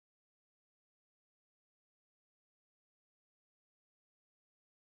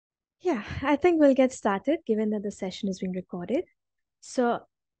Yeah, I think we'll get started given that the session is being recorded. So,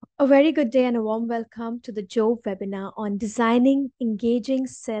 a very good day and a warm welcome to the JoVE webinar on designing engaging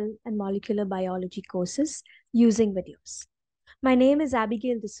cell and molecular biology courses using videos. My name is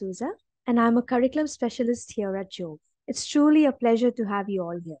Abigail D'Souza, and I'm a curriculum specialist here at JoVE. It's truly a pleasure to have you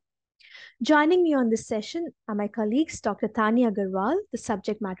all here. Joining me on this session are my colleagues, Dr. Tanya Agarwal, the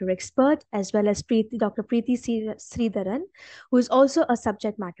subject matter expert, as well as Dr. Preeti Sridharan, who is also a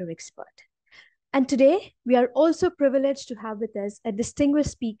subject matter expert. And today, we are also privileged to have with us a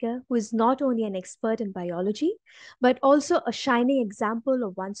distinguished speaker who is not only an expert in biology, but also a shining example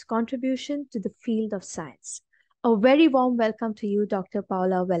of one's contribution to the field of science. A very warm welcome to you, Dr.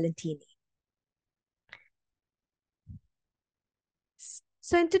 Paola Valentini.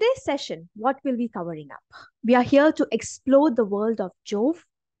 So in today's session, what will we be covering up? We are here to explore the world of JoVE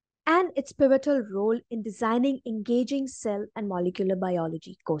and its pivotal role in designing engaging cell and molecular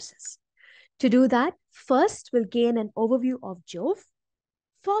biology courses. To do that, first we'll gain an overview of JoVE,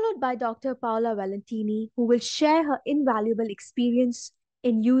 followed by Dr. Paola Valentini, who will share her invaluable experience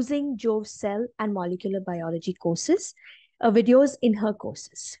in using JoVE cell and molecular biology courses, videos in her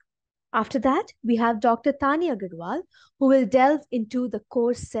courses. After that, we have Dr. Tanya Agarwal, who will delve into the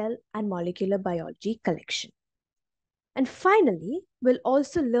core cell and molecular biology collection. And finally, we'll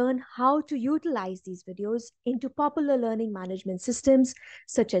also learn how to utilize these videos into popular learning management systems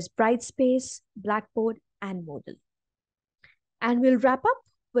such as Brightspace, Blackboard, and Moodle. And we'll wrap up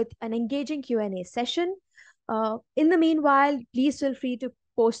with an engaging Q&A session. In the meanwhile, please feel free to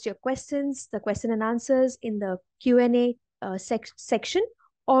post your questions, the question and answers in the Q&A section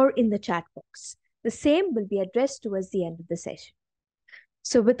or in the chat box. The same will be addressed towards the end of the session.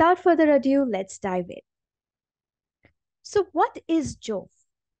 So without further ado, let's dive in. So what is JoVE?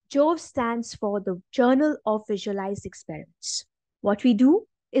 JoVE stands for the Journal of Visualized Experiments. What we do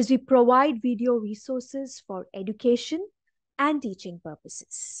is we provide video resources for education and teaching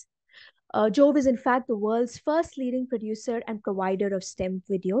purposes. JoVE is in fact the world's first leading producer and provider of STEM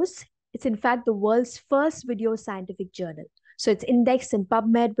videos. It's in fact the world's first video scientific journal. So it's indexed in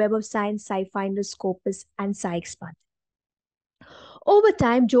PubMed, Web of Science, SciFinder, Scopus, and SciExpand. Over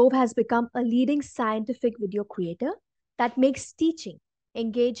time, JoVE has become a leading scientific video creator that makes teaching,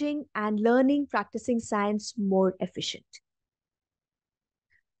 engaging, and learning practicing science more efficient.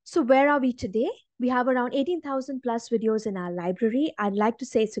 So where are we today? We have around 18,000 plus videos in our library. I'd like to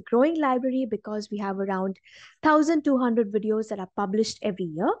say it's a growing library because we have around 1,200 videos that are published every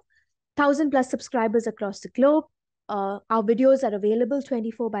year, 1,000 plus subscribers across the globe. Our videos are available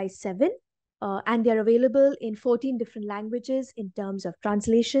 24/7, and they're available in 14 different languages in terms of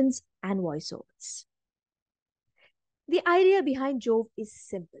translations and voiceovers. The idea behind JoVE is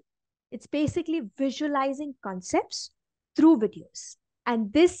simple. It's basically visualizing concepts through videos,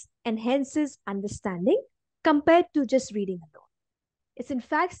 and this enhances understanding compared to just reading alone. It's in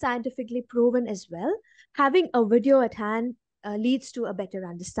fact scientifically proven as well. Having a video at hand leads to a better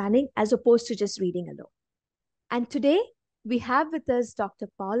understanding as opposed to just reading alone. And today, we have with us Dr.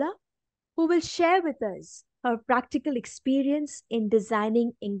 Paola, who will share with us her practical experience in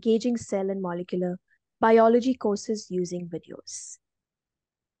designing engaging cell and molecular biology courses using videos.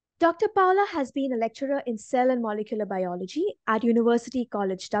 Dr. Paola has been a lecturer in cell and molecular biology at University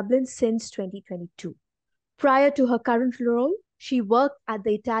College Dublin since 2022. Prior to her current role, she worked at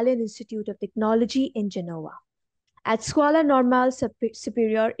the Italian Institute of Technology in Genoa, at Scuola Normale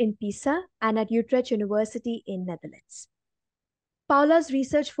Superiore in Pisa, and at Utrecht University in Netherlands. Paola's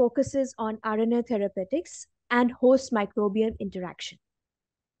research focuses on RNA therapeutics and host microbiome interaction.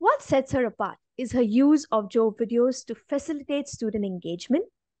 What sets her apart is her use of JoVE videos to facilitate student engagement,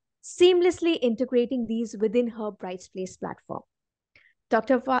 seamlessly integrating these within her Brightspace platform.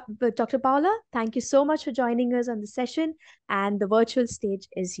 Dr. Paola, thank you so much for joining us on the session, and the virtual stage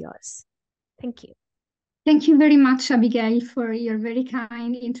is yours. Thank you. Thank you very much, Abigail, for your very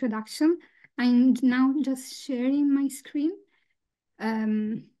kind introduction. I'm now just sharing my screen. So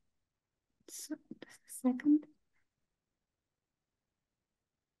just a second.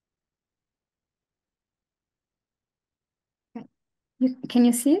 Okay. Can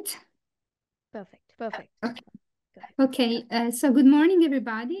you see it? Perfect, perfect. Okay. Okay, so good morning,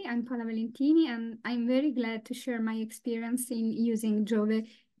 everybody. I'm Paola Valentini, and I'm very glad to share my experience in using JoVE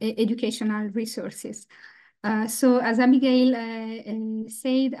educational resources. So as Abigail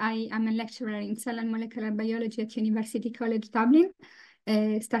said, I am a lecturer in cell and molecular biology at University College Dublin,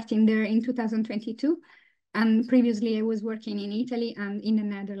 starting there in 2022. And previously I was working in Italy and in the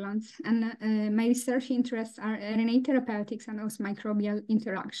Netherlands. And my research interests are RNA therapeutics and host microbial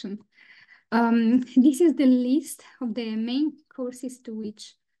interaction. This is the list of the main courses to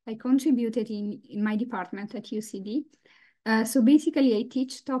which I contributed in my department at UCD. So basically, I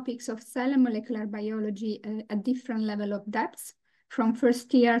teach topics of cell and molecular biology at different level of depths, from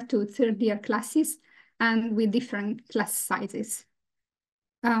first year to third year classes, and with different class sizes.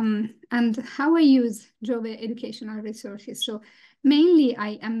 And how I use JoVE educational resources. So mainly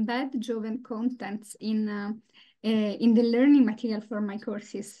I embed JoVE contents in the learning material for my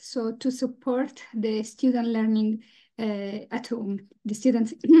courses. So to support the student learning at home, the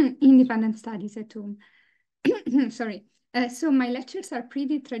students' independent studies at home. Sorry. So my lectures are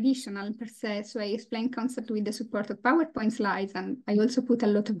pretty traditional per se. So I explain concept with the support of PowerPoint slides, and I also put a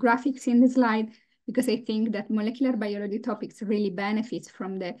lot of graphics in the slide because I think that molecular biology topics really benefit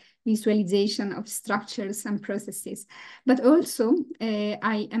from the visualization of structures and processes. But also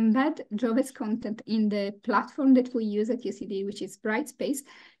I embed JoVE's content in the platform that we use at UCD, which is Brightspace,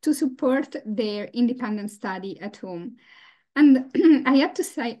 to support their independent study at home. And I have to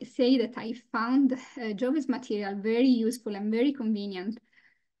say that I found JoVE's material very useful and very convenient.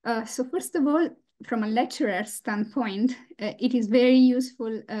 So first of all, from a lecturer standpoint, it is very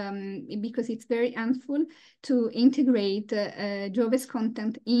useful because it's very helpful to integrate JoVE's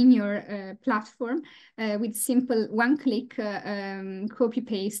content in your platform with simple one-click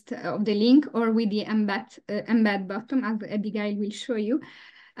copy-paste of the link, or with the embed button, as Abigail will show you.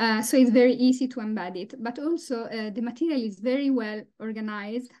 So it's very easy to embed it, but also the material is very well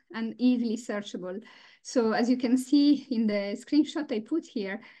organized and easily searchable. So as you can see in the screenshot I put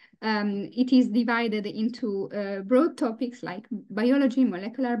here, it is divided into broad topics like biology,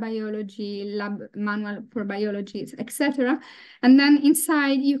 molecular biology, lab manual for biology, etc. And then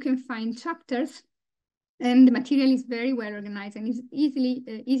inside you can find chapters, and the material is very well organized and is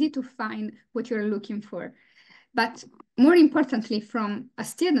easy to find what you're looking for. But more importantly, from a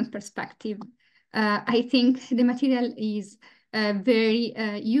student perspective, I think the material is very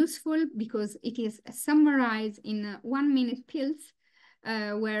useful because it is summarized in 1 minute pills,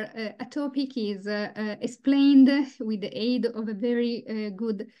 where a topic is explained with the aid of a very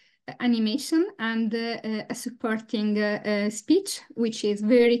good animation and a supporting speech, which is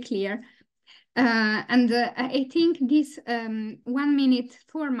very clear. I think this 1 minute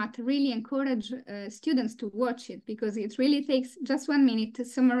format really encourage students to watch it, because it really takes just 1 minute to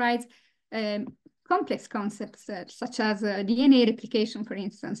summarize complex concepts such as DNA replication, for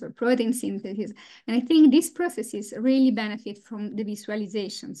instance, or protein synthesis. And I think these processes really benefit from the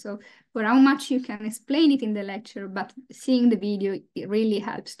visualization. So for how much you can explain it in the lecture, but seeing the video, it really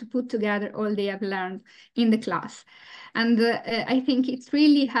helps to put together all they have learned in the class. And I think it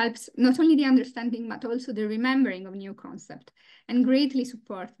really helps not only the understanding, but also the remembering of new concept, and greatly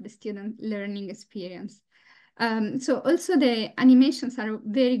support the student learning experience. So also the animations are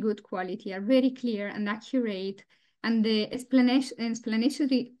very good quality, are very clear and accurate, and the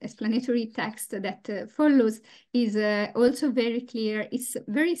explanatory text that follows is also very clear. It's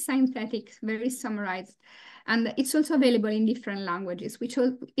very synthetic, very summarized, and it's also available in different languages, which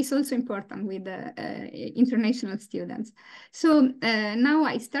is also important with international students. So now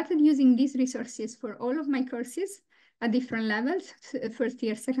I started using these resources for all of my courses at different levels, first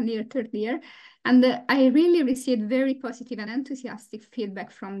year, second year, third year. And I really received very positive and enthusiastic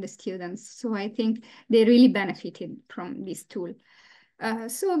feedback from the students. So I think they really benefited from this tool.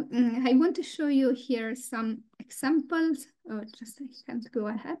 So I want to show you here some examples. Oh, just I can't go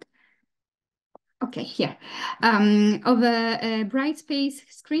ahead. Okay, here, of a Brightspace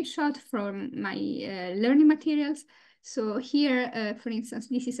screenshot from my learning materials. So here, for instance,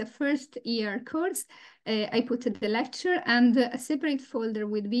 this is a first year course. I put the lecture and a separate folder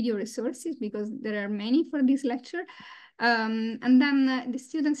with video resources, because there are many for this lecture. And then the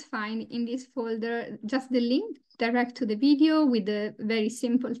students find in this folder just the link direct to the video with a very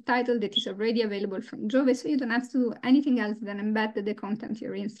simple title that is already available from JoVE. So you don't have to do anything else than embed the content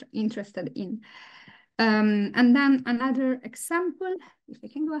you're interested in. And then another example, if I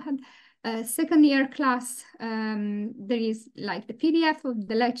can go ahead, second year class, there is like the PDF of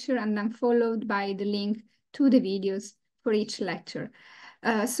the lecture and then followed by the link to the videos for each lecture.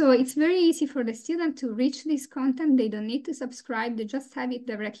 So it's very easy for the student to reach this content. They don't need to subscribe. They just have it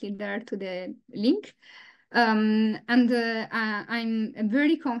directly there to the link. I'm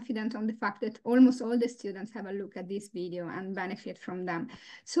very confident on the fact that almost all the students have a look at this video and benefit from them.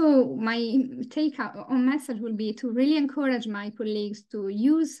 So my take on message will be to really encourage my colleagues to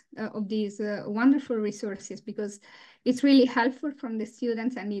use of these wonderful resources, because it's really helpful from the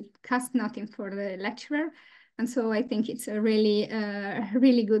students and it costs nothing for the lecturer. And so I think it's a really,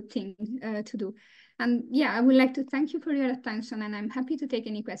 really good thing to do. And yeah, I would like to thank you for your attention, and I'm happy to take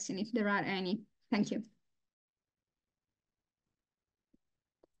any question if there are any. Thank you.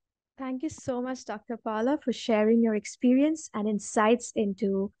 Thank you so much, Dr. Paula, for sharing your experience and insights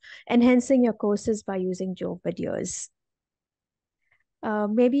into enhancing your courses by using JoVE videos.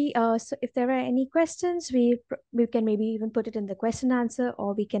 So if there are any questions, we can maybe even put it in the question answer,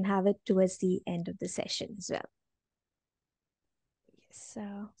 or we can have it towards the end of the session as well.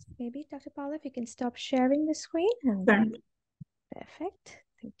 So maybe Dr. Paula, if you can stop sharing the screen. Sure. Perfect.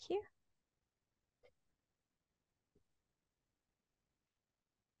 Thank you.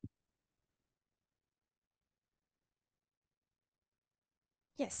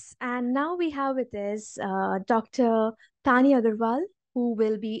 Yes, and now we have with us Dr. Tani Agarwal,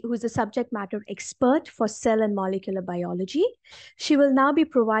 who's a subject matter expert for cell and molecular biology. She will now be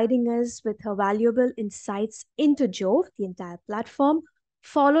providing us with her valuable insights into JoVE, the entire platform,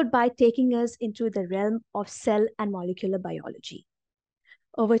 followed by taking us into the realm of cell and molecular biology.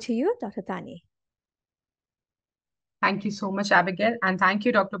 Over to you, Dr. Tani. Thank you so much, Abigail. And thank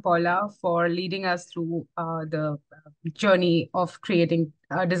you, Dr. Paula, for leading us through the journey of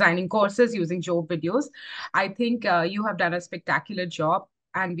designing courses using JoVE videos. I think you have done a spectacular job,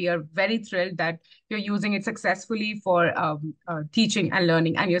 and we are very thrilled that you're using it successfully for teaching and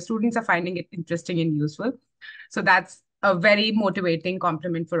learning, and your students are finding it interesting and useful. So that's a very motivating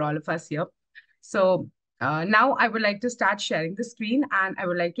compliment for all of us here. So now I would like to start sharing the screen, and I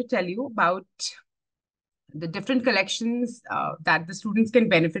would like to tell you about the different collections that the students can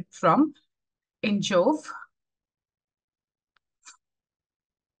benefit from in JoVE.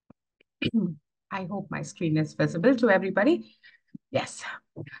 I hope my screen is visible to everybody. Yes.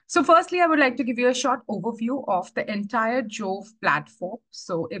 So firstly, I would like to give you a short overview of the entire JoVE platform.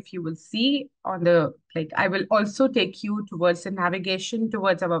 So if you will see on I will also take you towards the navigation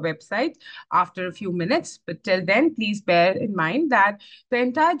towards our website after a few minutes. But till then, please bear in mind that the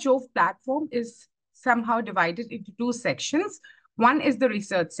entire JoVE platform is somehow divided into two sections. One is the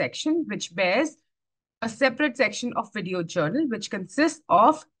research section, which bears a separate section of video journal, which consists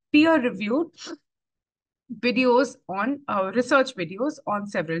of peer-reviewed videos on research videos on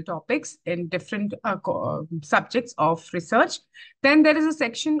several topics in different subjects of research. Then there is a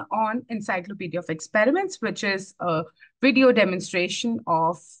section on Encyclopedia of Experiments, which is a video demonstration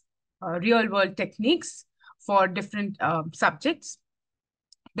of real-world techniques for different subjects.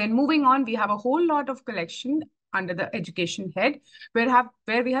 Then moving on, we have a whole lot of collection under the education head, where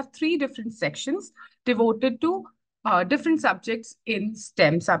we have three different sections devoted to different subjects in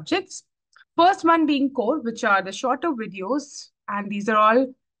STEM subjects. First one being core, which are the shorter videos, and these are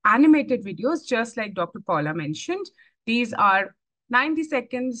all animated videos, just like Dr. Paula mentioned. These are 90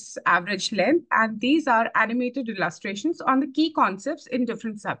 seconds average length, and these are animated illustrations on the key concepts in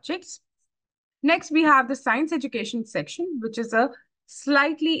different subjects. Next, we have the science education section, which is a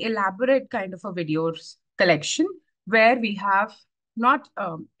slightly elaborate kind of a videos collection, where we have not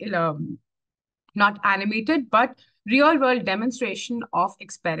animated, but real-world demonstration of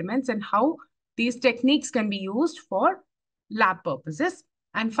experiments and how these techniques can be used for lab purposes.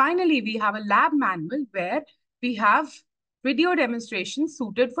 And finally, we have a lab manual where we have video demonstrations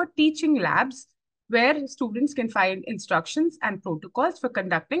suited for teaching labs, where students can find instructions and protocols for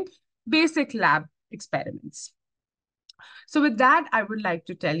conducting basic lab experiments. So with that, I would like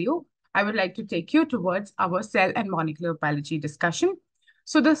to take you towards our cell and molecular biology discussion.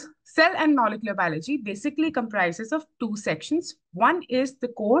 So the cell and molecular biology basically comprises of two sections. One is the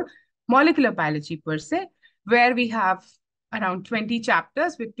core molecular biology per se, where we have around 20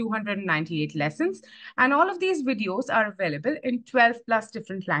 chapters with 298 lessons. And all of these videos are available in 12 plus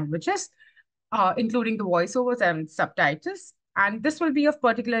different languages, including the voiceovers and subtitles. And this will be of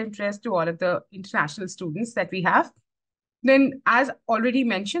particular interest to all of the international students that we have. Then, as already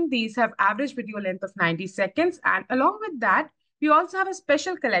mentioned, these have average video length of 90 seconds. And along with that, we also have a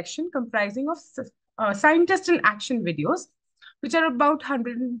special collection comprising of scientist in action videos, which are about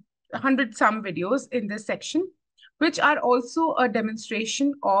 100 some videos in this section, which are also a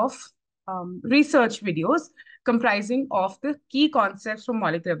demonstration of research videos comprising of the key concepts from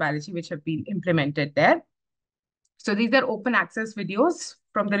molecular biology, which have been implemented there. So these are open access videos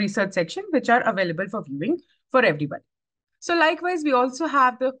from the research section, which are available for viewing for everybody. So likewise, we also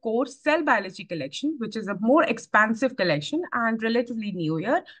have the core cell biology collection, which is a more expansive collection and relatively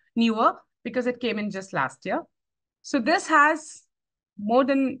newer because it came in just last year. So this has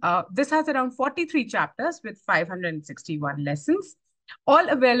around 43 chapters with 561 lessons, all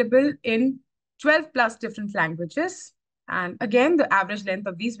available in 12 plus different languages. And again, the average length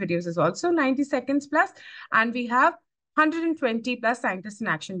of these videos is also 90 seconds plus, and we have 120 plus scientists in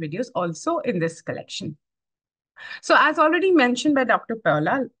action videos also in this collection. So as already mentioned by Dr.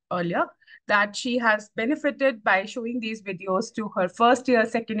 Perla earlier, that she has benefited by showing these videos to her first year,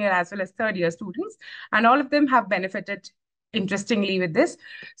 second year, as well as third year students. And all of them have benefited interestingly with this.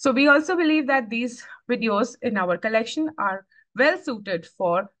 So we also believe that these videos in our collection are well suited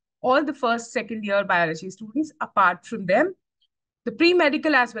for all the first, second year biology students. Apart from them, the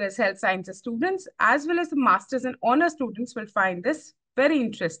pre-medical as well as health sciences students, as well as the masters and honor students will find this very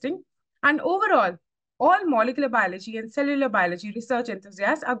interesting. And overall, all molecular biology and cellular biology research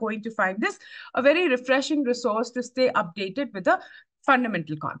enthusiasts are going to find this a very refreshing resource to stay updated with the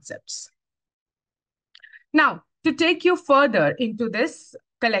fundamental concepts. Now, to take you further into this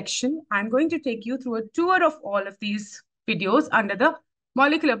collection, I'm going to take you through a tour of all of these videos under the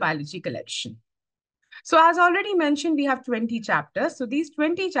molecular biology collection. So as already mentioned, we have 20 chapters. So these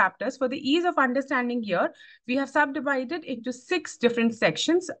 20 chapters, for the ease of understanding here, we have subdivided into 6 different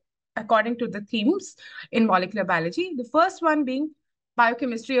sections according to the themes in molecular biology. The first one being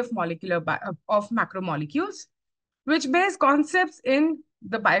biochemistry of macromolecules, which bears concepts in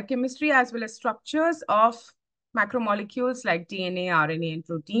the biochemistry as well as structures of macromolecules like DNA, RNA, and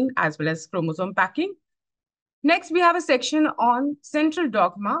protein, as well as chromosome packing. Next, we have a section on central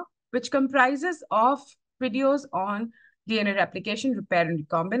dogma, which comprises of videos on DNA replication, repair and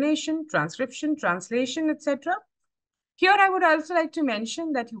recombination, transcription, translation, etc. Here, I would also like to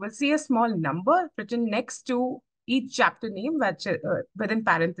mention that you will see a small number written next to each chapter name within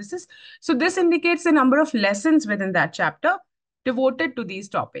parentheses. So this indicates the number of lessons within that chapter devoted to these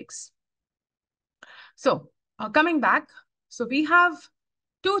topics. So coming back, so we have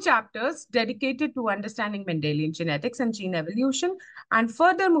 2 chapters dedicated to understanding Mendelian genetics and gene evolution. And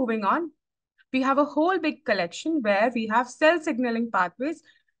further moving on, we have a whole big collection where we have cell signaling pathways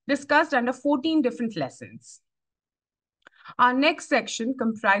discussed under 14 different lessons. Our next section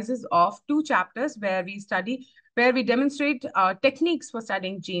comprises of 2 chapters where we demonstrate techniques for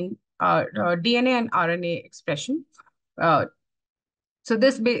studying DNA and RNA expression. So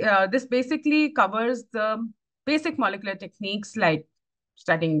this basically covers the basic molecular techniques like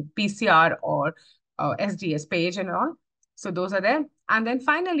studying PCR or SDS page and all. So those are there. And then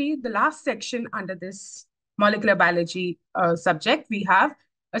finally, the last section under this molecular biology subject, we have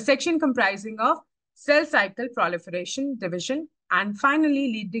a section comprising of cell cycle, proliferation, division, and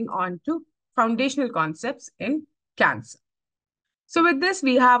finally leading on to foundational concepts in cancer. So with this,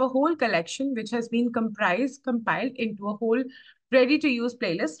 we have a whole collection which has been compiled into a whole ready-to-use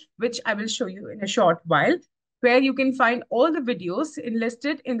playlist, which I will show you in a short while, where you can find all the videos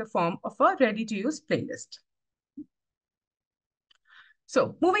enlisted in the form of a ready-to-use playlist.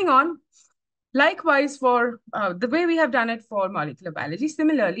 So moving on, likewise for the way we have done it for molecular biology,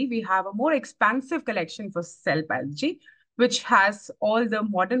 similarly, we have a more expansive collection for cell biology, which has all the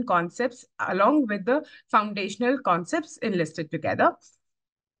modern concepts along with the foundational concepts enlisted together.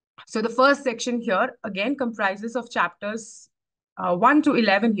 So the first section here, again, comprises of chapters 1 to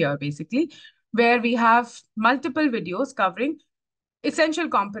 11 here, basically, where we have multiple videos covering essential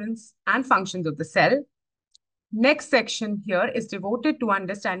components and functions of the cell. Next section here is devoted to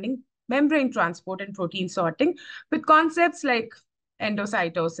understanding membrane transport and protein sorting with concepts like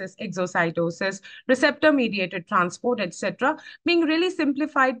endocytosis, exocytosis, receptor-mediated transport, etc., being really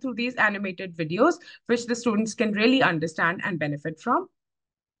simplified through these animated videos, which the students can really understand and benefit from.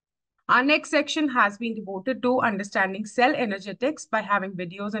 Our next section has been devoted to understanding cell energetics by having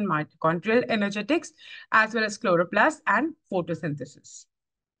videos on mitochondrial energetics, as well as chloroplast and photosynthesis.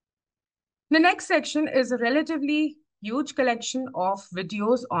 The next section is a relatively huge collection of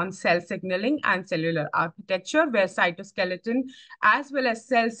videos on cell signaling and cellular architecture, where cytoskeleton as well as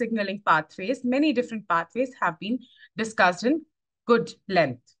cell signaling pathways, many different pathways have been discussed in good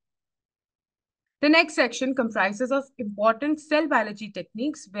length. The next section comprises of important cell biology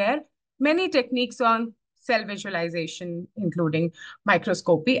techniques, where many techniques on cell visualization, including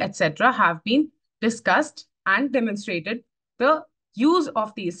microscopy, etc., have been discussed and demonstrated the use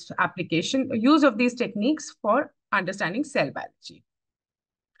of these techniques for understanding cell biology.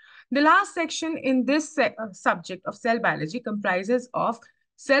 The last section in this subject of cell biology comprises of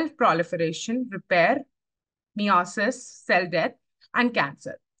cell proliferation, repair, meiosis, cell death, and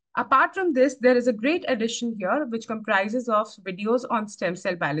cancer. Apart from this, there is a great addition here, which comprises of videos on stem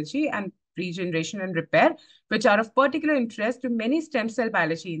cell biology and regeneration and repair, which are of particular interest to many stem cell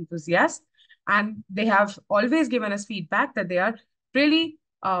biology enthusiasts. And they have always given us feedback that they are really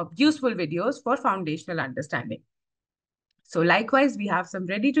useful videos for foundational understanding. So likewise, we have some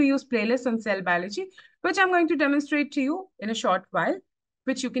ready-to-use playlists on cell biology, which I'm going to demonstrate to you in a short while,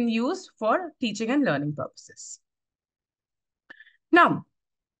 which you can use for teaching and learning purposes. Now,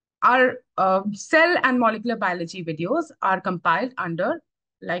 Our cell and molecular biology videos are compiled under,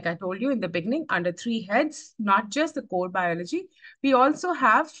 like I told you in the beginning, under 3 heads, not just the core biology. We also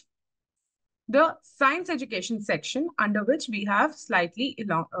have the science education section, under which we have slightly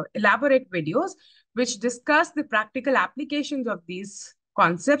elaborate videos which discuss the practical applications of these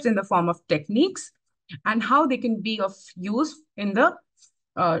concepts in the form of techniques and how they can be of use in the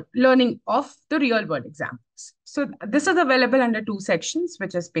learning of the real world examples. So this is available under 2 sections,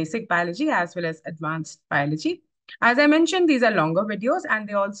 which is basic biology as well as advanced biology. As I mentioned, these are longer videos and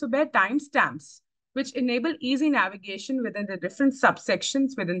they also bear timestamps, which enable easy navigation within the different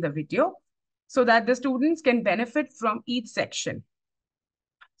subsections within the video so that the students can benefit from each section.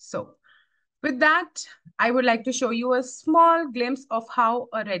 So with that, I would like to show you a small glimpse of how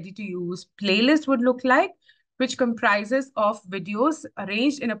a ready-to-use playlist would look like, which comprises of videos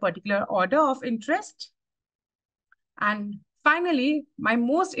arranged in a particular order of interest. And finally, my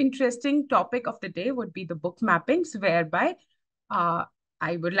most interesting topic of the day would be the book mappings, whereby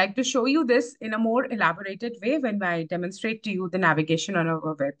I would like to show you this in a more elaborated way when I demonstrate to you the navigation on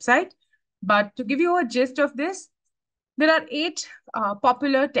our website. But to give you a gist of this, there are 8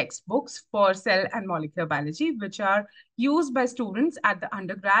 popular textbooks for cell and molecular biology, which are used by students at the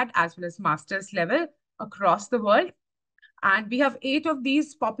undergrad as well as master's level across the world. And we have 8 of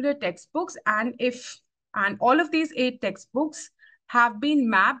these popular textbooks. And all of these 8 textbooks have been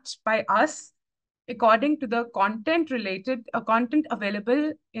mapped by us according to the content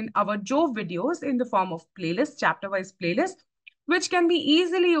available in our JoVE videos in the form of playlists, chapter-wise playlists, which can be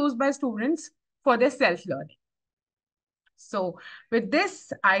easily used by students for their self-learning. So with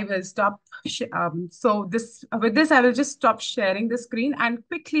this, I will stop. With this, I will just stop sharing the screen and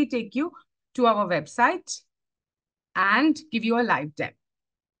quickly take you to our website and give you a live demo.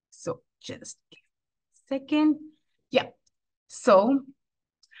 So just give a second. Yeah. So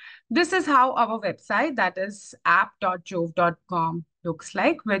this is how our website, that is app.jove.com, looks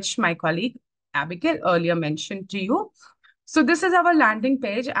like, which my colleague Abigail earlier mentioned to you. So this is our landing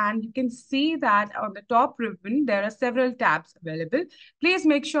page, and you can see that on the top ribbon, there are several tabs available. Please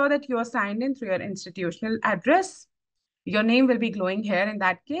make sure that you are signed in through your institutional address. Your name will be glowing here in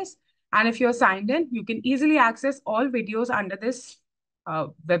that case. And if you're signed in, you can easily access all videos under this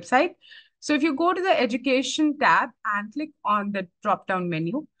website. So if you go to the education tab and click on the drop-down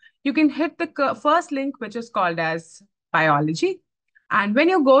menu, you can hit the first link, which is called as biology. And when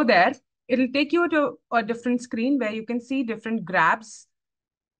you go there, it'll take you to a different screen where you can see different grabs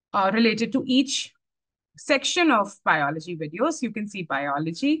related to each section of biology videos. You can see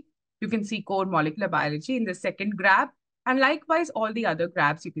biology, you can see core molecular biology in the second grab, and likewise all the other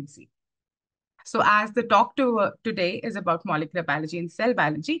grabs you can see. So as the talk today is about molecular biology and cell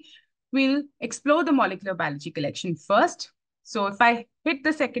biology, we'll explore the molecular biology collection first. So if I hit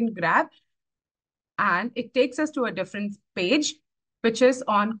the second grab, and it takes us to a different page, which is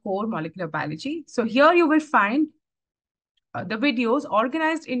on core molecular biology. So here you will find the videos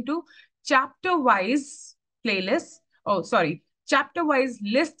organized into chapter-wise playlists. Chapter-wise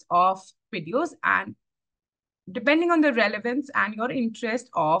list of videos. And depending on the relevance and your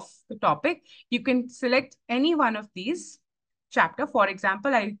interest of the topic, you can select any one of these chapter. For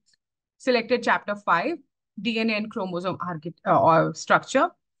example, I selected chapter 5, DNA and chromosome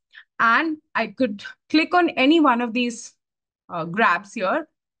structure. And I could click on any one of these grabs here.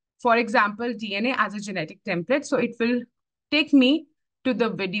 For example, DNA as a genetic template. So it will take me to the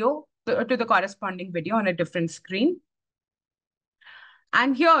video, to the corresponding video on a different screen.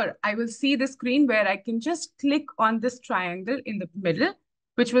 And here I will see the screen where I can just click on this triangle in the middle,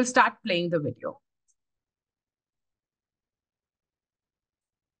 which will start playing the video.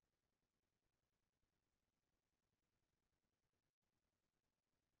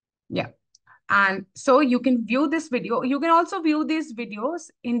 Yeah. And so you can view this video. You can also view these videos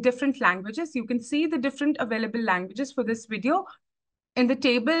in different languages. You can see the different available languages for this video. In the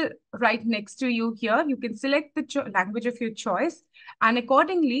table right next to you here, you can select the language of your choice. And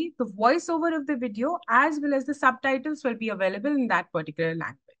accordingly, the voiceover of the video as well as the subtitles will be available in that particular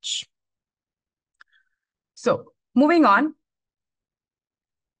language. So moving on.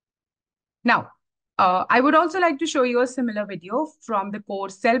 Now, I would also like to show you a similar video from the core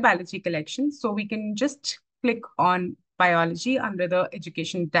cell biology collection. So we can just click on biology under the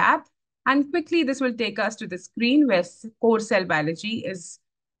education tab. And quickly, this will take us to the screen where core cell biology is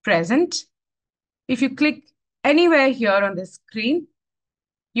present. If you click anywhere here on the screen,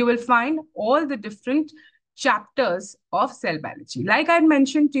 you will find all the different chapters of cell biology. Like I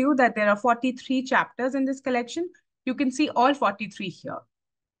mentioned to you that there are 43 chapters in this collection. You can see all 43 here.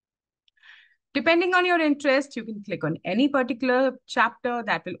 Depending on your interest, you can click on any particular chapter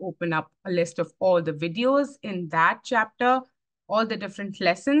that will open up a list of all the videos in that chapter, all the different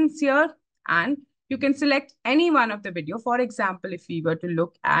lessons here, and you can select any one of the video. For example, if we were to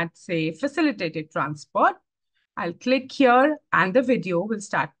look at, say, facilitated transport, I'll click here and the video will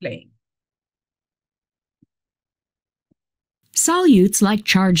start playing. Solutes like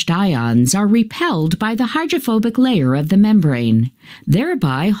charged ions are repelled by the hydrophobic layer of the membrane,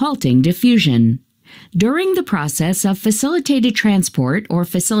 thereby halting diffusion. During the process of facilitated transport or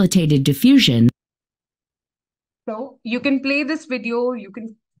facilitated diffusion, so you can play this video, you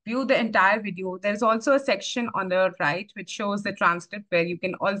can view the entire video. There's also a section on the right which shows the transcript where you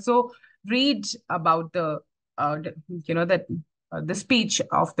can also read about the speech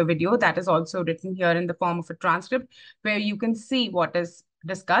of the video that is also written here in the form of a transcript where you can see what is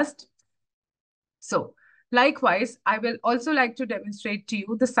discussed. So likewise, I will also like to demonstrate to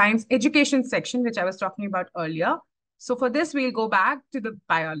you the science education section, which I was talking about earlier. So for this, we'll go back to the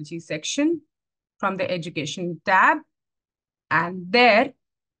biology section from the education tab. And there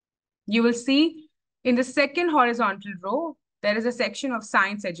you will see in the second horizontal row, there is a section of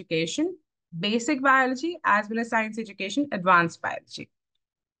science education, basic biology, as well as science education, advanced biology.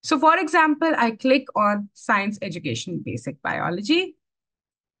 So for example, I click on science education, basic biology.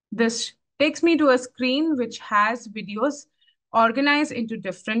 This takes me to a screen which has videos organized into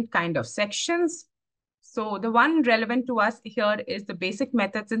different kind of sections. So the one relevant to us here is the basic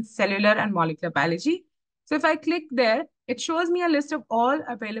methods in cellular and molecular biology. So if I click there, it shows me a list of all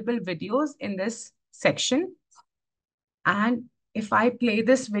available videos in this section. And if I play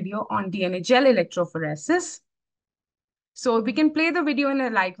this video on DNA gel electrophoresis, so we can play the video in a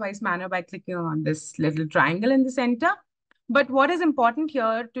likewise manner by clicking on this little triangle in the center. But what is important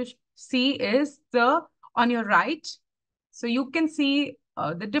here to see is on your right, so you can see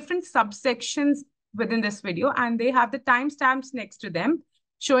the different subsections within this video, and they have the timestamps next to them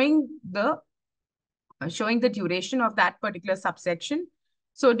showing the duration of that particular subsection.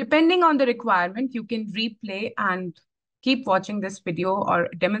 So depending on the requirement, you can replay and keep watching this video or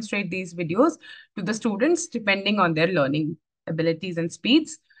demonstrate these videos to the students depending on their learning abilities and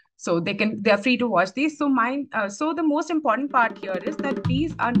speeds. So they're free to watch these. So so the most important part here is that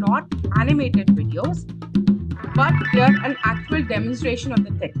these are not animated videos, but they're an actual demonstration of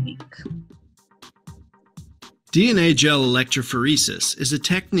the technique. DNA gel electrophoresis is a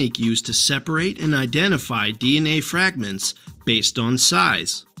technique used to separate and identify DNA fragments based on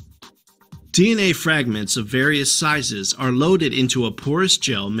size. DNA fragments of various sizes are loaded into a porous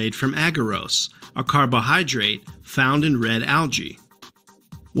gel made from agarose, a carbohydrate found in red algae.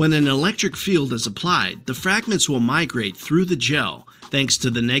 When an electric field is applied, the fragments will migrate through the gel thanks to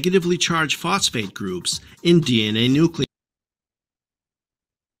the negatively charged phosphate groups in DNA nuclei.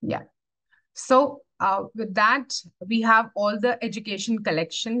 Yeah. So with that, we have all the education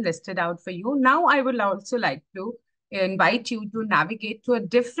collection listed out for you. Now I would also like to invite you to navigate to a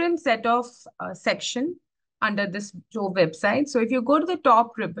different set of section under this JoVE website. So if you go to the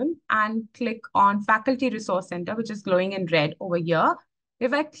top ribbon and click on Faculty Resource Center, which is glowing in red over here,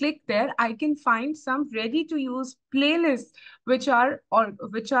 if I click there, I can find some ready-to-use playlists, which are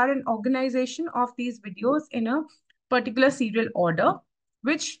an organization of these videos in a particular serial order,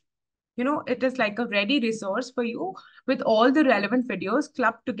 which, you know, it is like a ready resource for you with all the relevant videos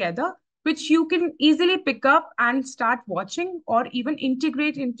clubbed together, which you can easily pick up and start watching or even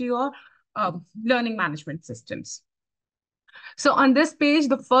integrate into your learning management systems. So on this page,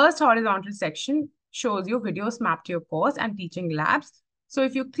 the first horizontal section shows you videos mapped to your course and teaching labs. So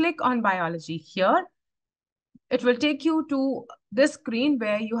if you click on biology here, it will take you to this screen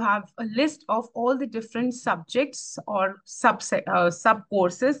where you have a list of all the different subjects or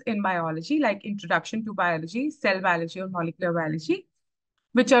sub-courses in biology, like Introduction to Biology, Cell Biology, or Molecular Biology,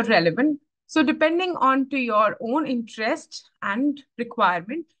 which are relevant. So depending on to your own interest and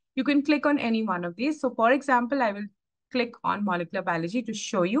requirement, you can click on any one of these. So for example, I will click on Molecular Biology to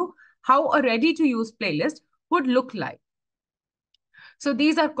show you how a ready-to-use playlist would look like. So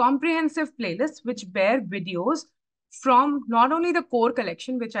these are comprehensive playlists which bear videos from not only the core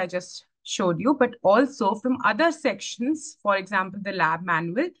collection, which I just showed you, but also from other sections, for example, the lab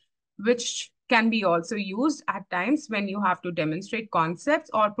manual, which can be also used at times when you have to demonstrate concepts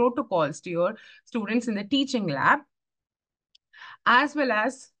or protocols to your students in the teaching lab, as well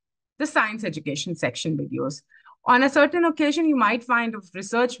as the science education section videos. On a certain occasion, you might find a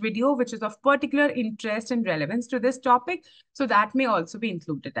research video which is of particular interest and relevance to this topic. So that may also be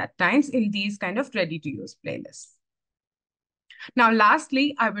included at times in these kind of ready-to-use playlists. Now,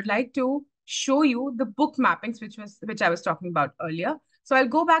 lastly, I would like to show you the book mappings, which I was talking about earlier. So I'll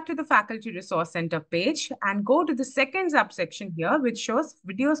go back to the Faculty Resource Center page and go to the second subsection here, which shows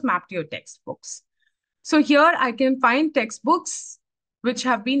videos mapped to your textbooks. So here I can find textbooks which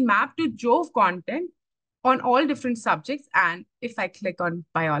have been mapped to JoVE content on all different subjects. And if I click on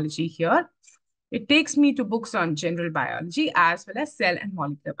biology here, it takes me to books on general biology as well as cell and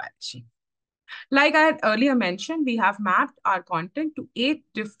molecular biology. Like I had earlier mentioned, we have mapped our content to 8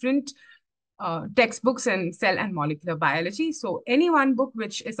 different textbooks in cell and molecular biology. So any one book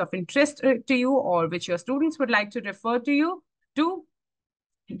which is of interest to you or which your students would like to refer to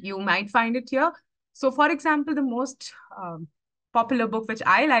you might find it here. So for example, the most popular book which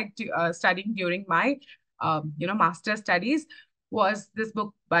I liked studying during my master's studies was this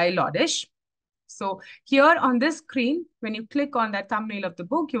book by Lodish. So here on this screen, when you click on that thumbnail of the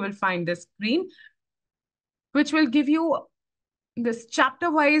book, you will find this screen, which will give you this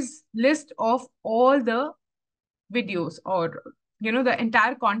chapter-wise list of all the videos, or the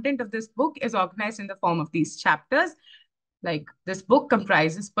entire content of this book is organized in the form of these chapters. Like this book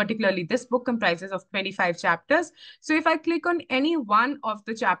comprises, particularly this book comprises of 25 chapters. So if I click on any one of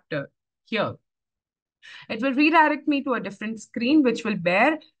the chapter here, it will redirect me to a different screen, which will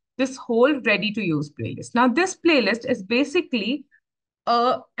bear this whole ready-to-use playlist. Now, this playlist is basically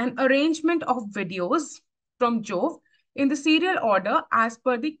an arrangement of videos from JoVE in the serial order as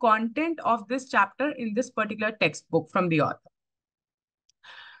per the content of this chapter in this particular textbook from the author.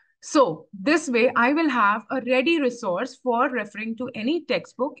 So this way, I will have a ready resource for referring to any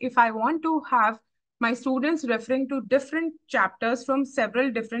textbook. If I want to have my students referring to different chapters from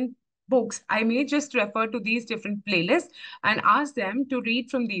several different books, I may just refer to these different playlists and ask them to read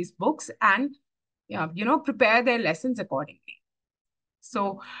from these books and prepare their lessons accordingly.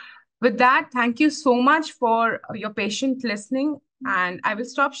 So with that, thank you so much for your patient listening. And I will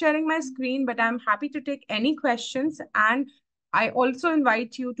stop sharing my screen, but I'm happy to take any questions. And I also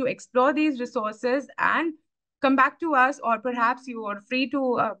invite you to explore these resources and come back to us, or perhaps you are free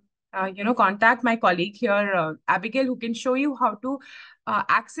to contact my colleague here, Abigail, who can show you how to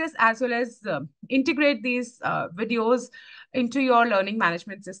access as well as integrate these videos into your learning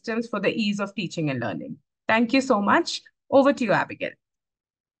management systems for the ease of teaching and learning. Thank you so much. Over to you, Abigail.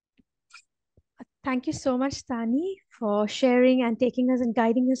 Thank you so much, Tani, for sharing and taking us and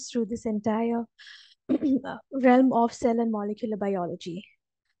guiding us through this entire realm of cell and molecular biology.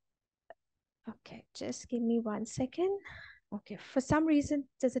 Okay, just give me 1 second. Okay, for some reason,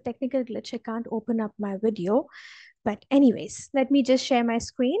 there's a technical glitch. I can't open up my video. But anyways, let me just share my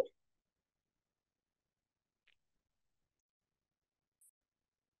screen.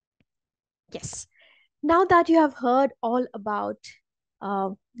 Yes. Now that you have heard all about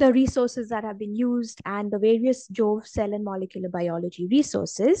the resources that have been used and the various JoVE cell and molecular biology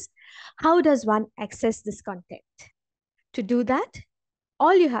resources, how does one access this content? To do that,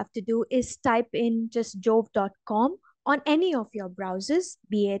 all you have to do is type in just jove.com on any of your browsers,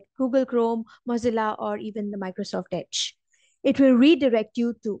 be it Google Chrome, Mozilla, or even the Microsoft Edge. It will redirect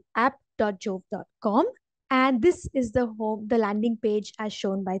you to app.jove.com, and this is the landing page as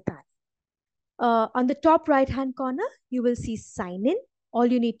shown by Tani. On the top right-hand corner, you will see sign in. All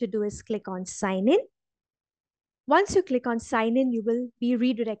you need to do is click on sign in. Once you click on sign in, you will be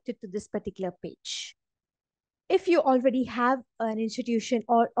redirected to this particular page. If you already have an institution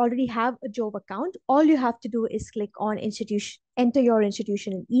or already have a JoVE account, all you have to do is click on institution, enter your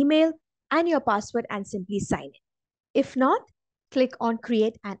institution email and your password and simply sign in. If not, click on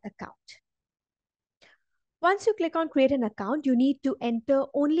create an account. Once you click on create an account, you need to enter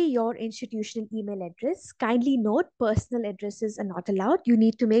only your institutional email address. Kindly note, personal addresses are not allowed. You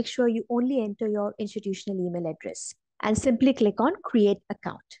need to make sure you only enter your institutional email address and simply click on create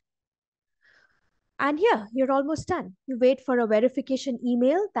account. And here, you're almost done. You wait for a verification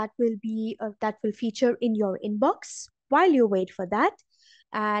email that will feature in your inbox. While you wait for that,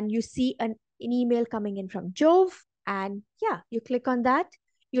 and you see an email coming in from JoVE, and yeah, you click on that,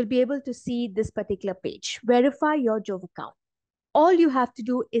 you'll be able to see this particular page. Verify your JoVE account. All you have to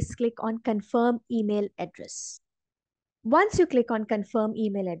do is click on confirm email address. Once you click on confirm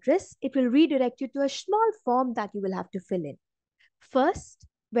email address, it will redirect you to a small form that you will have to fill in. First,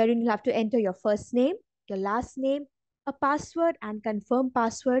 wherein you have to enter your first name, your last name, a password and confirm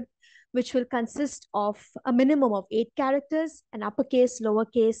password, which will consist of a minimum of 8 characters, an uppercase,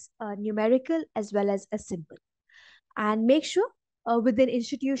 lowercase, numerical, as well as a symbol. And make sure within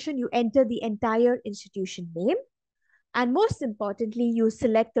institution, you enter the entire institution name. And most importantly, you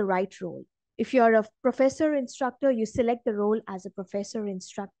select the right role. If you're a professor instructor, you select the role as a professor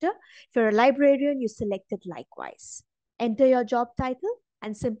instructor. If you're a librarian, you select it likewise. Enter your job title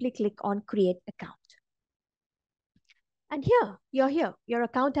and simply click on create account. And here, you're here. Your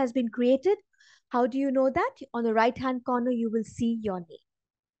account has been created. How do you know that? On the right-hand corner, you will see your name.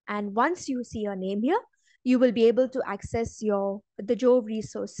 And once you see your name here, you will be able to access the JoVE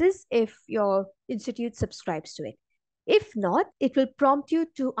resources if your institute subscribes to it. If not, it will prompt you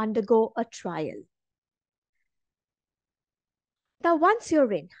to undergo a trial. Now, once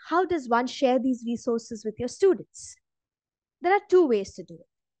you're in, how does one share these resources with your students? There are two ways to do it.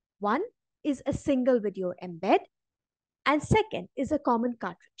 One is a single video embed, and second is a common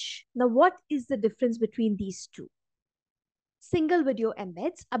cartridge. Now, what is the difference between these two? Single video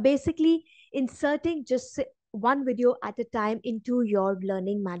embeds are basically inserting just one video at a time into your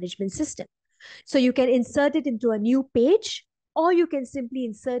learning management system. So you can insert it into a new page, or you can simply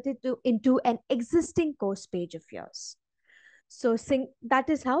insert it into an existing course page of yours. So that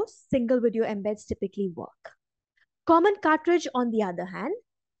is how single video embeds typically work. Common cartridge, on the other hand,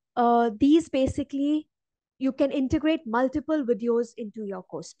 these basically, you can integrate multiple videos into your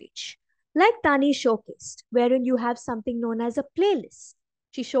course page. Like Tani showcased, wherein you have something known as a playlist.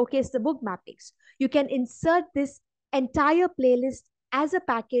 She showcased the book mappings. You can insert this entire playlist as a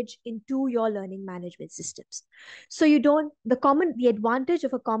package into your learning management systems. So the advantage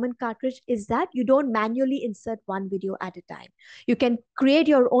of a common cartridge is that you don't manually insert one video at a time. You can create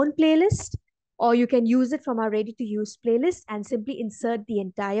your own playlist, or you can use it from our ready-to-use playlist and simply insert the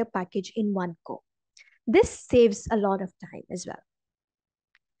entire package in one go. This saves a lot of time as well.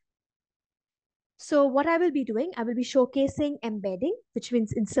 So what I will be doing, I will be showcasing embedding, which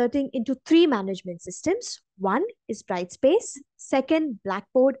means inserting into 3 management systems. One is Brightspace, second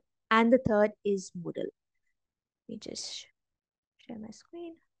Blackboard, and the third is Moodle. Let me just share my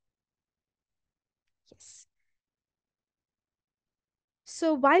screen. Yes.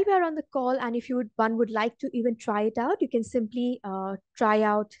 So while we are on the call, and if one would like to even try it out, you can simply try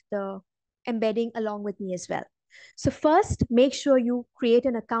out the embedding along with me as well. So first, make sure you create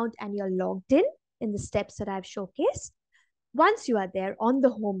an account and you're logged in the steps that I've showcased. Once you are there on the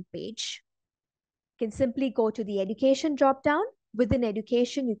home page, you can simply go to the education dropdown. Within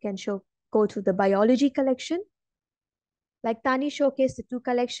education, you can go to the biology collection. Like Tani showcased the 2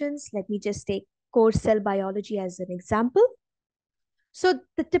 collections, let me just take core cell biology as an example. So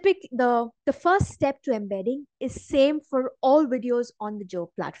the first step to embedding is same for all videos on the JoVE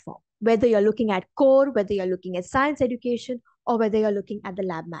platform, whether you're looking at core, whether you're looking at science education, or whether you're looking at the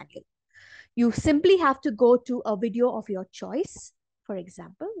lab manual. You simply have to go to a video of your choice. For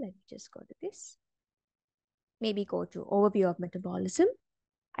example, let me just go to this. Maybe go to overview of metabolism.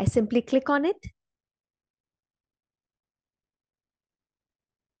 I simply click on it.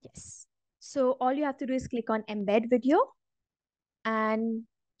 Yes. So all you have to do is click on embed video. And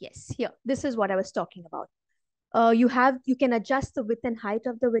yes, here, this is what I was talking about. You can adjust the width and height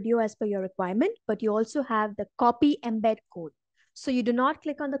of the video as per your requirement, but you also have the copy embed code. So you do not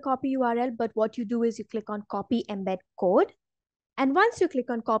click on the copy URL, but what you do is you click on copy embed code. And once you click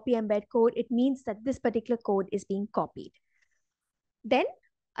on copy embed code, it means that this particular code is being copied. Then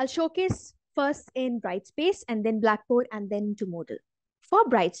I'll showcase first in Brightspace and then Blackboard and then into Moodle. For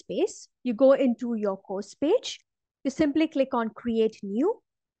Brightspace, you go into your course page. You simply click on create new,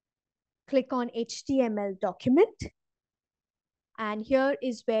 click on HTML document. And here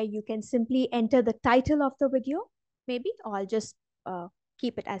is where you can simply enter the title of the video, maybe, or I'll just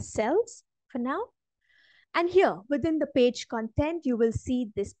keep it as cells for now. And here within the page content, you will see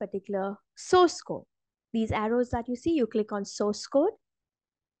this particular source code. These arrows that you see, you click on source code.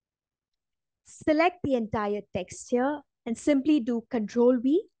 Select the entire text here and simply do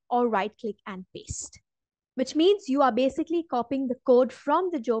Control-V or right-click and paste, which means you are basically copying the code from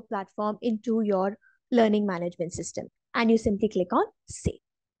the JoVE platform into your learning management system. And you simply click on Save.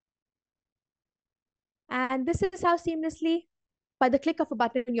 And this is how seamlessly, by the click of a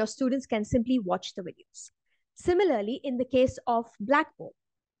button, your students can simply watch the videos. Similarly, in the case of Blackboard,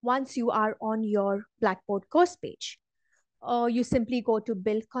 once you are on your Blackboard course page, you simply go to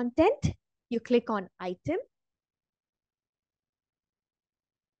Build Content, you click on Item,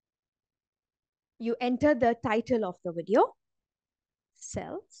 you enter the title of the video,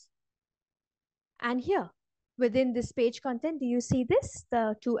 cells, and here, within this page content, do you see this?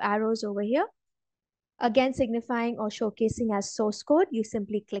 The 2 arrows over here. Again, signifying or showcasing as source code, you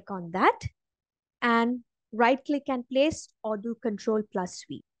simply click on that and right click and place or do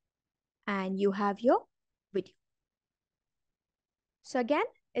Control+V. And you have your video. So again,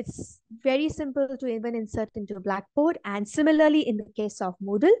 it's very simple to even insert into Blackboard. And similarly, in the case of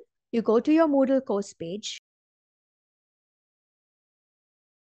Moodle, you go to your Moodle course page.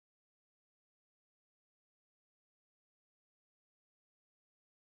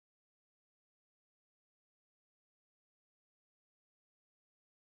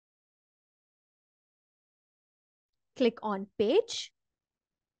 click on page,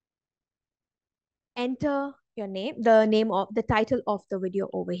 enter your name, the title of the video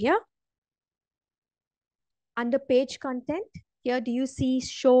over here. Under page content, here do you see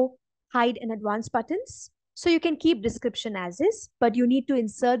show, hide and advanced buttons? So you can keep description as is, but you need to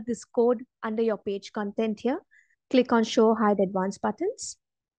insert this code under your page content here. Click on show, hide advanced buttons.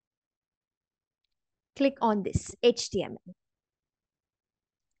 Click on this HTML.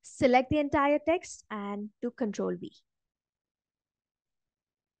 Select the entire text and do Control V.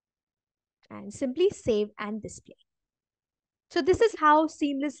 And simply save and display. So this is how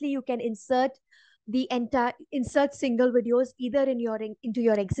seamlessly you can insert single videos either into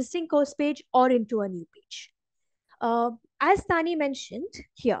your existing course page or into a new page. As Tani mentioned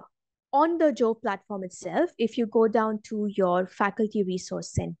here, on the JoVE platform itself, if you go down to your Faculty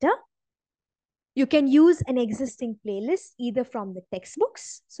Resource Center, you can use an existing playlist either from the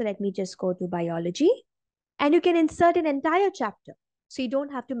textbooks. So let me just go to biology, and you can insert an entire chapter. So you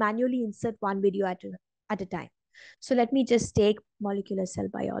don't have to manually insert one video at a time. So let me just take molecular cell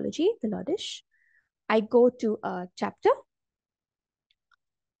biology, the Lodish. I go to a chapter,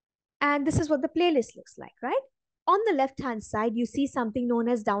 and this is what the playlist looks like, right? On the left-hand side, you see something known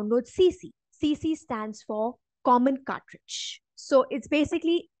as download CC. CC stands for common cartridge. So it's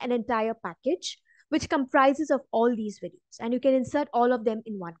basically an entire package which comprises of all these videos, and you can insert all of them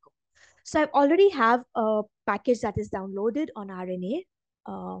in one go. So I already have a package that is downloaded on RNA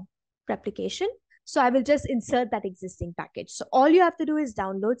replication. So I will just insert that existing package. So all you have to do is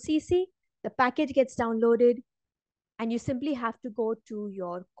download CC, the package gets downloaded, and you simply have to go to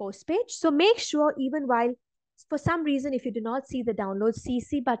your course page. So make sure, even while, for some reason, if you do not see the download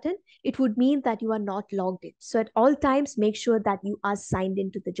CC button, it would mean that you are not logged in. So at all times, make sure that you are signed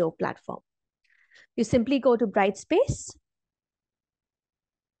into the JoVE platform. You simply go to Brightspace.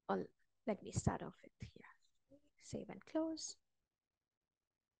 Let me start off with here. Save and close.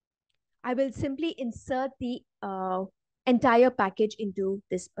 I will simply insert the entire package into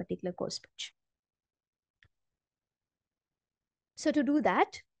this particular course page. So to do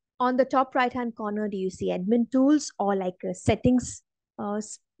that, on the top right-hand corner, do you see admin tools or like a settings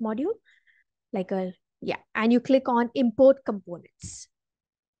module? And you click on import components.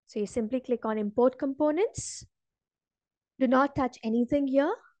 So you simply click on import components. Do not touch anything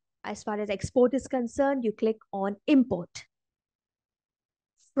here. As far as export is concerned, you click on import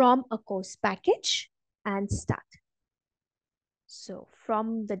from a course package and start. So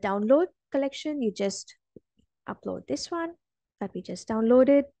from the download collection, you just upload this one that we just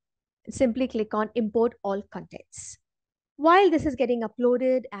downloaded. Simply click on import all contents. While this is getting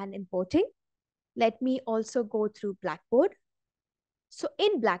uploaded and importing, let me also go through Blackboard. So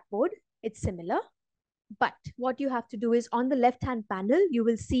in Blackboard, it's similar, but what you have to do is on the left-hand panel, you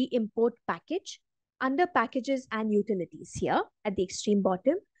will see import package. Under packages and utilities here at the extreme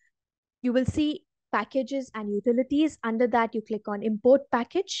bottom, you will see packages and utilities. Under that, you click on import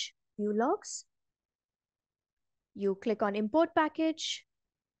package, view logs. You click on import package,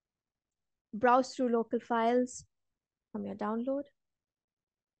 browse through local files from your download,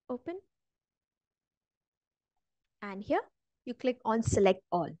 open. And here you click on select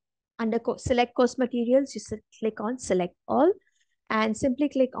all. Under select course materials, you click on select all and simply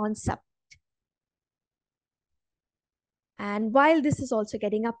click on submit. And while this is also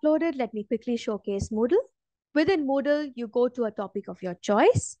getting uploaded, let me quickly showcase Moodle. Within Moodle, you go to a topic of your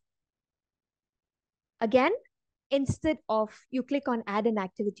choice. Again, instead of, you click on add an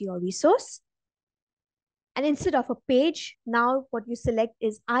activity or resource. And instead of a page, now what you select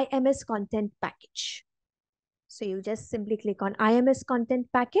is IMS content package. So you just simply click on IMS content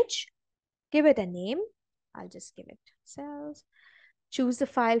package, give it a name. I'll just give it cells. Choose the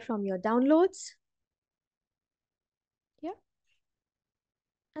file from your downloads. Yeah.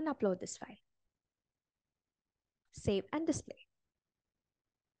 And upload this file. Save and display.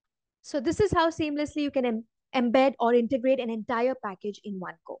 So this is how seamlessly you can embed or integrate an entire package in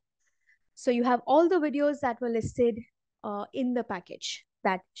one go. So you have all the videos that were listed in the package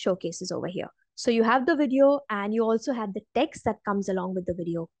that showcases over here. So you have the video and you also have the text that comes along with the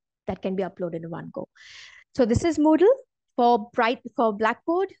video that can be uploaded in one go. So this is Moodle. For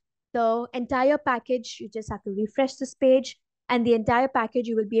Blackboard, the entire package, you just have to refresh this page, and the entire package,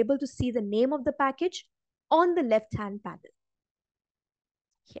 you will be able to see the name of the package on the left-hand panel.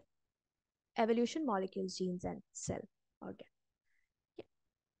 Here, evolution, molecules, genes, and cell organ. Here.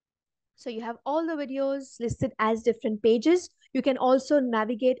 So you have all the videos listed as different pages. You can also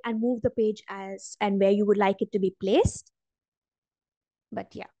navigate and move the page as and where you would like it to be placed.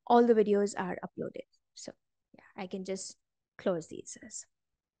 But yeah, all the videos are uploaded. So yeah, I can just close these.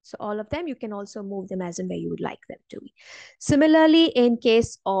 So all of them, you can also move them as and where you would like them to be. Similarly, in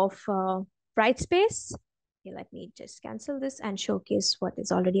case of Brightspace, okay, let me just cancel this and showcase what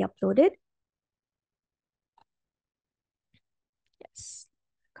is already uploaded. Yes,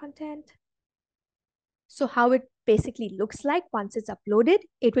 content. So how it basically looks like once it's uploaded,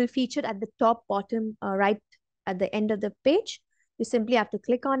 it will feature at the top bottom right at the end of the page. You simply have to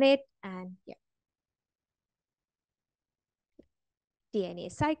click on it and yeah.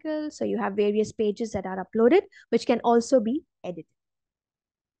 DNA cycle. So you have various pages that are uploaded, which can also be edited.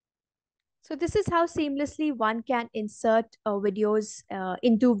 So this is how seamlessly one can insert videos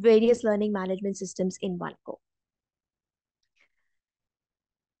into various learning management systems in one go.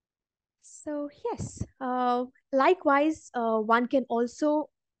 So yes, likewise, one can also,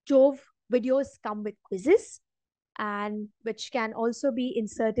 JoVE videos come with quizzes and which can also be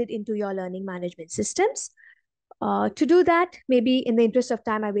inserted into your learning management systems. To do that, maybe in the interest of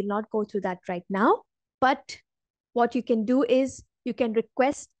time, I will not go through that right now, but what you can do is you can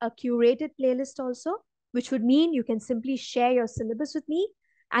request a curated playlist also, which would mean you can simply share your syllabus with me,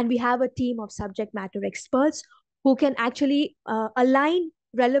 and we have a team of subject matter experts who can actually align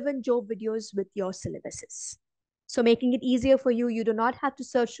relevant JoVE videos with your syllabuses. So making it easier for you, you do not have to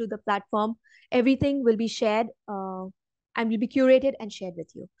search through the platform. Everything will be shared and will be curated and shared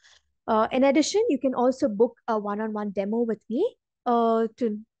with you. In addition, you can also book a one-on-one demo with me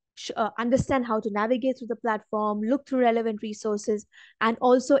to understand how to navigate through the platform, look through relevant resources, and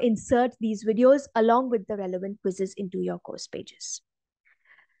also insert these videos along with the relevant quizzes into your course pages.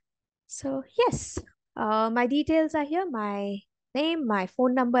 So yes, my details are here, my name, my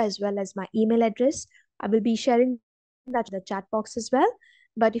phone number, as well as my email address. I will be sharing that in the chat box as well.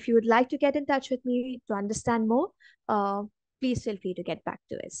 But if you would like to get in touch with me to understand more, please feel free to get back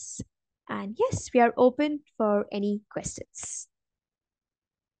to us. And yes, we are open for any questions.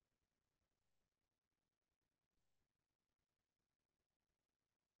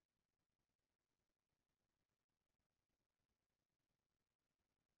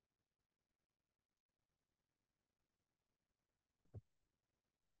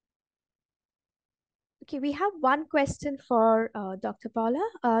 Okay, we have one question for Dr. Paula.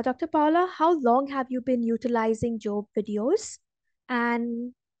 Dr. Paula, how long have you been utilizing JoVE videos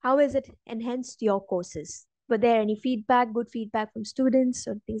and how has it enhanced your courses? Were there any feedback, good feedback from students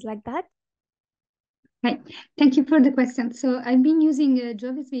or things like that? Hi, thank you for the question. So I've been using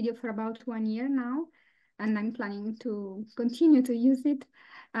JoVE's video for about 1 year now, and I'm planning to continue to use it.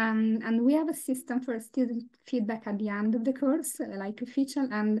 And we have a system for student feedback at the end of the course, like a feature,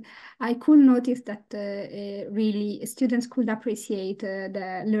 and I could notice that really students could appreciate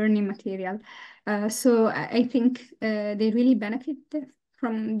the learning material. So I think they really benefit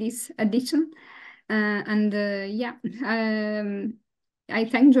from this addition. Yeah, I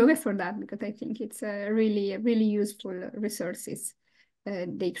thank JoVE for that because I think it's a really useful resources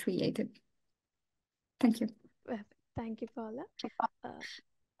they created. Thank you. Thank you, Paula.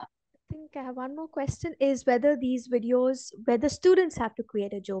 I think I have one more question is whether these videos, whether students have to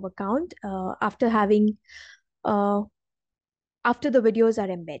create a JoVE account after having, after the videos are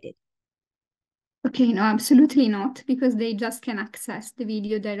embedded. Okay, no, absolutely not, because they just can access the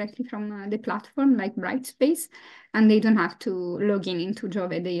video directly from the platform like Brightspace, and they don't have to log in into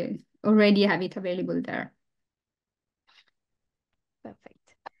JoVE. They already have it available there. Perfect.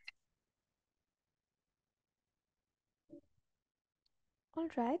 All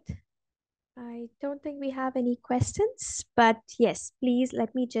right. I don't think we have any questions, but yes, please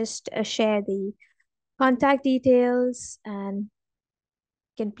let me just share the contact details and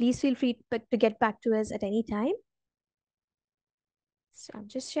can please feel free to get back to us at any time. So I'm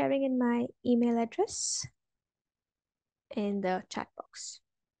just sharing in my email address in the chat box.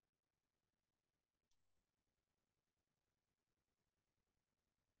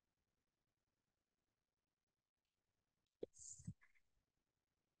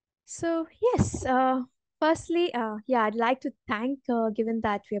 So yes, firstly, yeah, I'd like to thank, given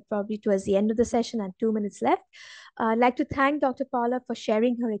that we are probably towards the end of the session and 2 minutes left, I'd like to thank Dr. Paula for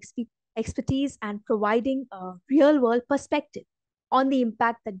sharing her expertise and providing a real-world perspective on the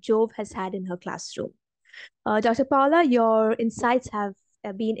impact that JoVE has had in her classroom. Dr. Paula, your insights have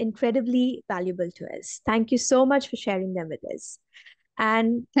been incredibly valuable to us. Thank you so much for sharing them with us.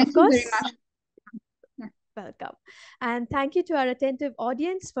 And Thank of you course, very much. welcome. And thank you to our attentive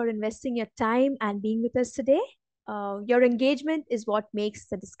audience for investing your time and being with us today. Your engagement is what makes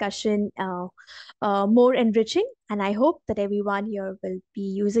the discussion more enriching. And I hope that everyone here will be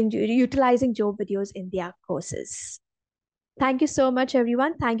utilizing JoVE videos in their courses. Thank you so much,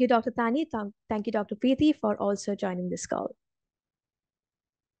 everyone. Thank you, Dr. Tani. Thank you, Dr. Preeti, for also joining this call.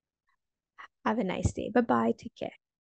 Have a nice day. Bye-bye. Take care.